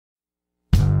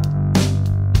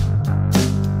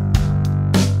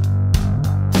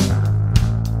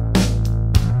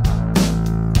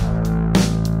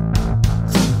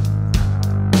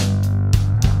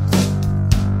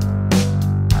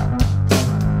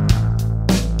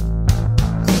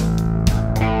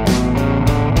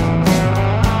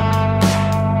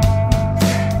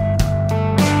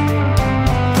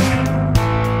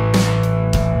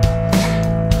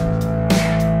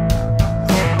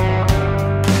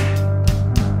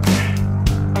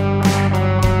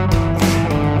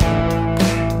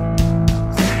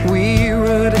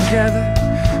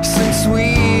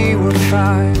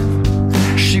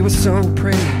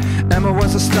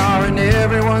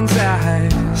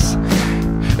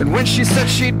And when she said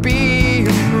she'd be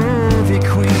a movie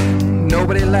queen,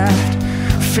 nobody laughed.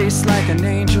 Face like an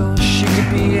angel, she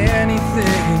could be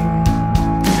anything.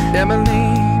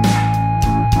 Emmeline,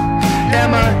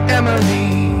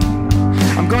 Emmeline,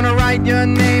 I'm gonna write your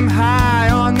name high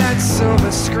on that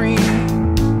silver screen.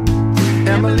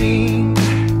 Emmeline,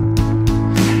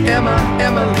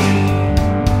 Emmeline,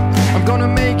 I'm gonna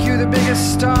make you the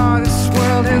biggest star this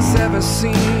world has ever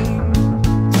seen.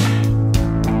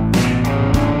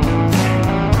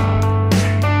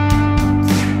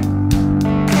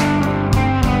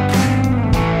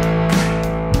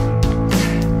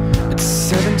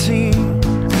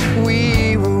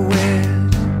 We were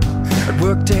wed, I'd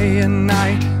work day and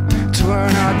night to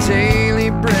earn our daily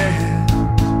bread.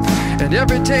 And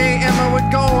every day Emma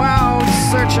would go out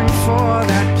searching for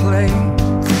that play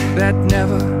that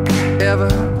never, ever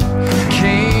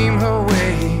came her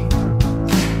way.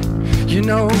 You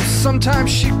know, sometimes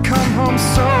she'd come home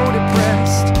so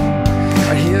depressed.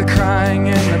 I hear her crying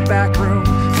in the back room,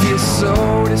 feel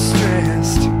so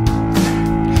distressed.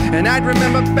 And I'd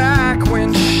remember back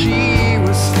when she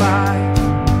was 5,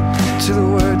 to the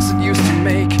words that used to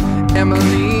make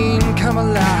Emmeline come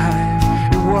alive.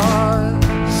 It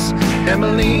was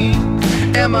Emmeline,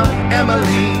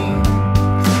 Emmeline,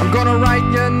 I'm gonna write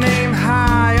your name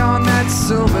high on that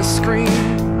silver screen.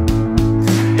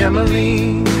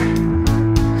 Emmeline,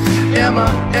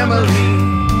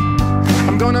 Emmeline,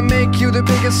 I'm gonna make you the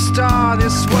biggest star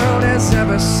this world has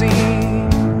ever seen.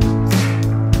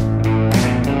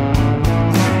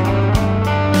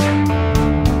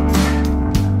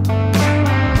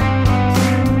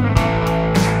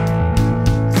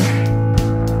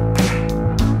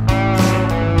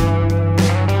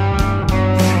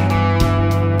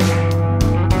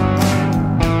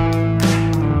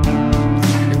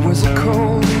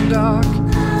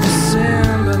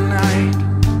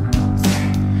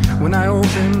 When I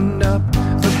opened up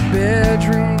the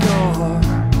bedroom door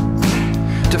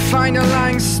to find her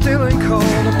lying still and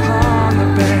cold upon the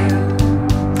bed,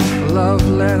 a love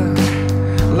letter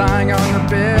lying on the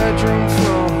bedroom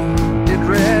floor. It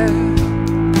read,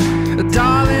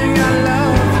 darling, I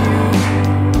love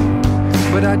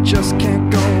you, but I just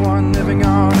can't go on living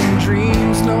on in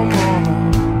dreams no more.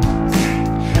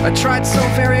 I tried so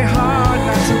very hard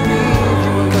not to leave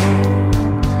you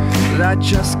alone, but I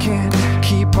just can't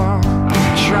keep on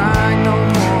trying no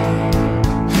more.